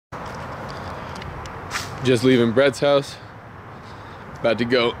Just leaving Brett's house. About to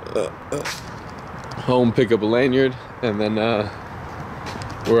go home, pick up a lanyard, and then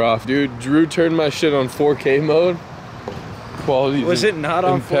we're off. Dude, Drew turned my shit on 4K mode. Quality was it not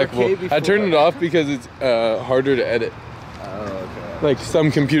on impeccable. 4K before? I turned it off because it's harder to edit. Oh, okay. Like some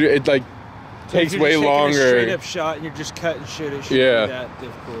computer, it like takes way longer. A straight up shot and you're just cutting shit. It shouldn't be that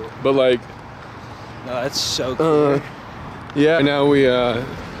difficult. But like, no, that's so cool. Yeah. Now we're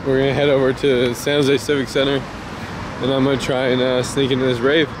gonna head over to San Jose Civic Center, and I'm gonna try and sneak into this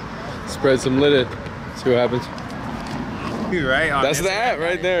rave, spread some LITD, see what happens. Right on that's that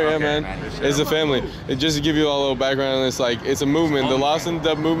right there, okay, yeah, man. It's a family. Just to give you all a little background, it's like it's a movement. The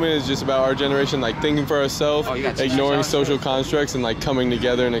Lostinthedub movement is just about our generation, like thinking for ourselves, ignoring social constructs, and like coming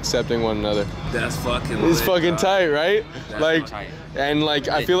together and accepting one another. That's fucking. It's lit, fucking bro. tight, right? That's like, tight. And like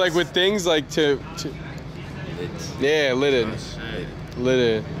I feel like with things like yeah, LITD.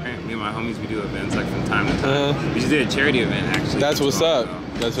 LITD. Me and my homies, we do events like from time to time. We just did a charity event actually. That's what's up.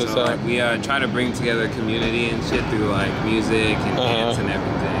 That's what's up. Like, we try to bring together community and shit through like music and dance and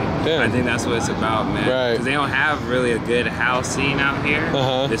everything. Yeah. I think that's what it's about, man. Right. Because they don't have really a good house scene out here.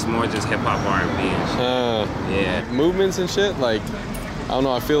 It's more just hip hop, R&B and shit. Yeah. Movements and shit. Like, I don't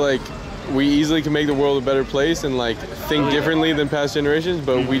know. I feel like we easily can make the world a better place and like think differently than past generations,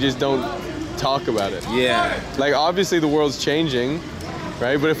 but we just don't talk about it. Yeah. Like obviously the world's changing.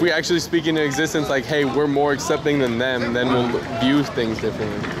 Right, but if we actually speak into existence like, hey, we're more accepting than them, then we'll view things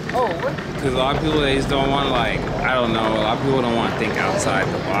differently. Because a lot of people, they just don't want to like, I don't know, a lot of people don't want to think outside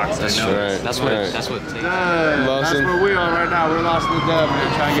the box. That's I know. right. That's what it takes. That's where we're on right now. We're lost in the dub.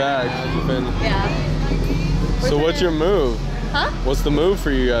 We're trying to get Yeah. So what's your move? Huh? What's the move for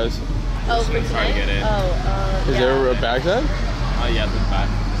you guys? Oh, for today? Get it. Is there a backside? Oh yeah, the back.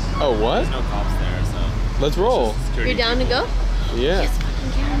 Oh, what? There's no cops there, so. Let's roll. You're down to go? Yeah. Yes,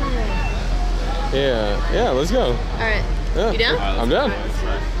 fucking camera. Yeah, let's go. Alright. Yeah. You down? I'm down.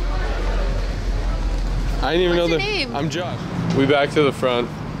 I didn't even know What's that. your name? I'm Josh. We back to the front.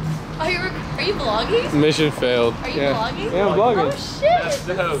 Are you vlogging? Mission failed. Are you vlogging? Yeah, I'm vlogging. Oh shit!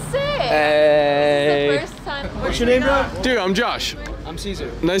 Sick! Hey. This is the first time. What's your name, bro? Dude, I'm Josh. I'm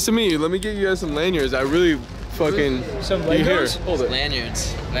Caesar. Nice to meet you. Let me get you guys some lanyards. I really fucking. Some You here? lanyards? Hold it.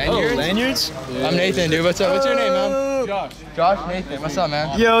 Lanyards. Oh, lanyards? Yeah. I'm Nathan, dude. What's up? What's your name, man? Josh. Josh, Nathan. What's up,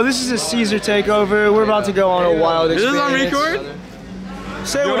 man? Yo, this is a Caesar takeover. We're about to go on a wild experience. Is this on record?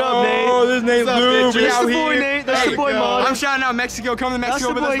 Say what up, Nate. Oh, this name's Lou. That's the boy, Nate. That's the boy, Mod. I'm shouting out Mexico. Come to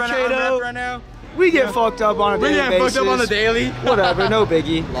Mexico with us right now. We get fucked up on a daily basis. We get fucked up on the daily. Whatever, no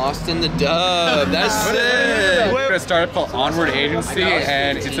biggie. Lost in the dub. That's sick. We're gonna start up called Onward Agency,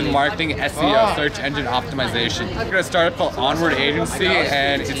 and it's in marketing, SEO, search engine optimization. We're gonna start up called Onward Agency,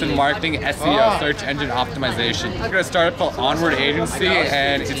 and it's in marketing, SEO, search engine optimization. We're gonna start up called Onward Agency,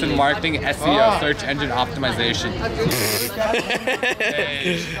 and it's in marketing, SEO, search engine optimization.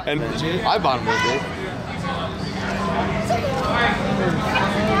 And I bought him with it.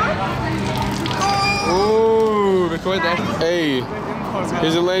 ooh, record that. Hey,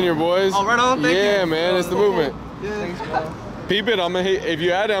 here's a lanyard, boys. Oh, right on. Thank yeah, you. man, it's the movement. Peep it, I'm gonna hit. If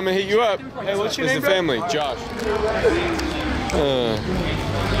you add it, I'm gonna hit you up. Hey, what's your name, It's the family, Josh.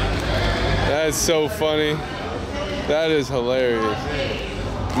 That's so funny. That is hilarious,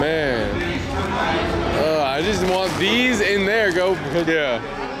 man. I just want these in there, go. Yeah.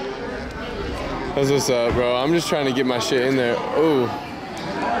 That's what's up, bro. I'm just trying to get my shit in there. Ooh.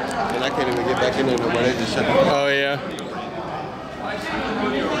 And I can't even get back in there no more. They just shut the Oh yeah.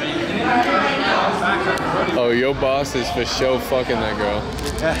 Oh, your boss is for sure fucking that girl.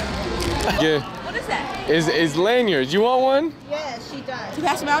 Yeah. What is that? Is lanyards? You want one? Yes, she does. To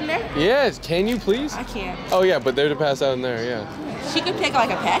pass them out in there? Yes. Can you please? I can't. Oh yeah, but they're to pass out in there. Yeah. She could take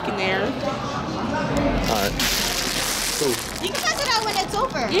like a pack in there. All right. Cool. You can pass it out when it's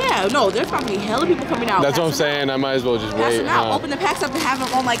over. Yeah, no, there's probably hella people coming out. That's what I'm Pass them out. saying. I might as well just Pass wait. them out. Open the packs up and have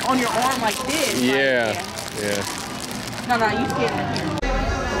them on like on your arm like this. Yeah. Like, Yeah. No, you scared him.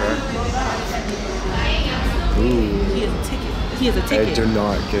 Ooh. He has a ticket. He has a ticket. Hey, do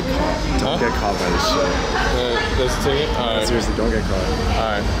not get caught. Don't get caught by this shit. That's the ticket? All right. Seriously, don't get caught.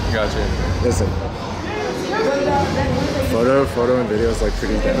 All right. Gotcha. Listen. Photo and video is like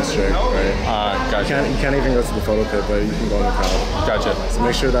pretty damn strict, right? Gotcha. You can't even go to the photo pit, but you can go in the crowd. Gotcha. So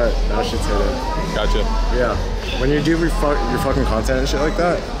make sure that shit's hidden. Gotcha. Yeah. When you do your fucking content and shit like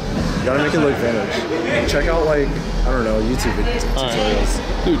that, you gotta make it look vintage. Check out like, I don't know, YouTube tutorials.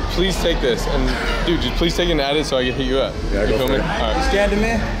 Right. Dude, please take this. And dude, just please take it and add it so I can hit you up. Yeah, you go feel for me? it. All right. Stand to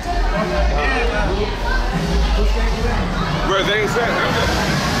me. Bro, thanks,